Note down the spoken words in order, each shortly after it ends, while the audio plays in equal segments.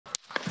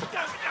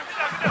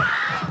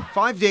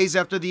5 days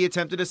after the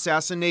attempted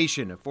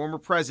assassination of former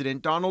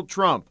President Donald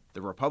Trump,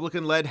 the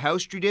Republican-led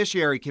House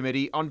Judiciary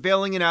Committee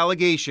unveiling an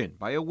allegation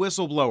by a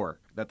whistleblower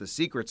that the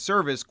Secret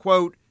Service,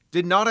 quote,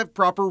 did not have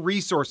proper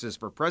resources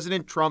for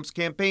President Trump's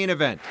campaign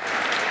event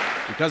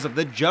because of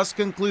the just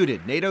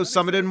concluded NATO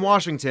summit in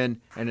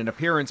Washington and an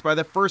appearance by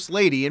the First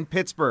Lady in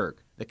Pittsburgh.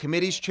 The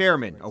committee's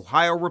chairman,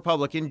 Ohio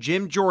Republican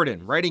Jim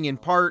Jordan, writing in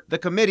part, the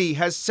committee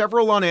has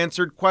several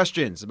unanswered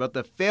questions about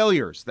the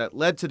failures that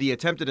led to the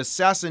attempted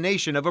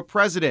assassination of a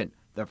president,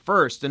 the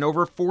first in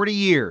over 40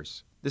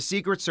 years. The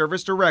Secret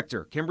Service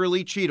Director,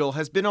 Kimberly Cheadle,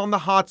 has been on the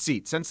hot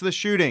seat since the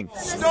shooting.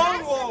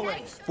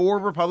 Stonewalling! 4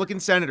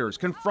 Republican senators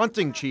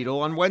confronting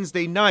Cheadle on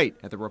Wednesday night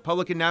at the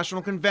Republican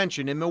National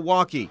Convention in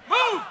Milwaukee,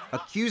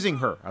 accusing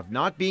her of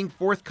not being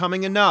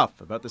forthcoming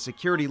enough about the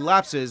security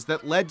lapses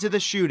that led to the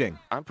shooting.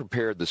 I'm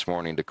prepared this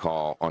morning to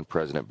call on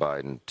President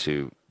Biden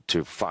to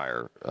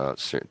fire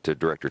to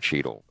Director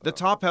Cheadle. The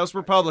top House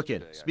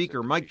Republican,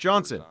 Speaker Mike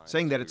Johnson,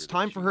 saying that it's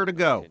time for her to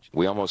go.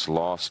 We almost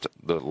lost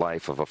the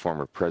life of a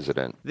former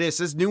president.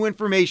 This as new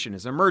information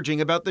is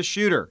emerging about the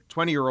shooter,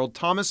 20-year-old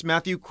Thomas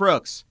Matthew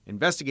Crooks.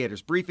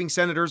 Investigators briefing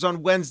senators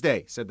on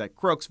Wednesday said that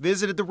Crooks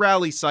visited the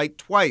rally site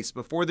twice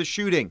before the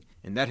shooting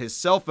and that his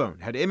cell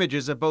phone had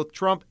images of both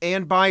Trump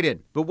and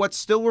Biden. But what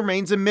still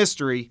remains a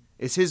mystery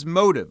is his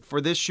motive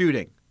for this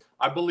shooting.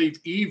 I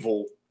believe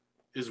evil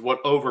is what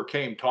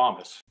overcame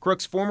Thomas.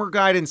 Crooks' former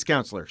guidance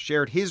counselor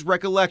shared his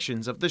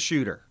recollections of the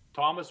shooter.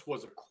 Thomas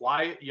was a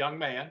quiet young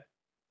man,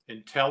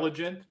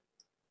 intelligent,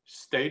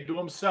 stayed to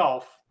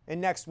himself. And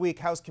next week,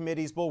 House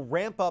committees will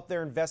ramp up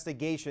their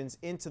investigations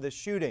into the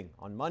shooting.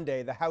 On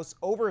Monday, the House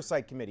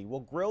Oversight Committee will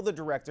grill the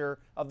director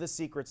of the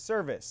Secret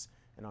Service.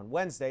 And on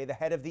Wednesday, the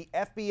head of the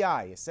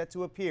FBI is set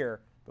to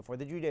appear before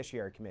the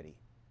Judiciary Committee.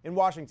 In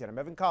Washington,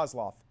 I'm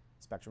Koslof,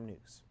 Spectrum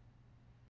News.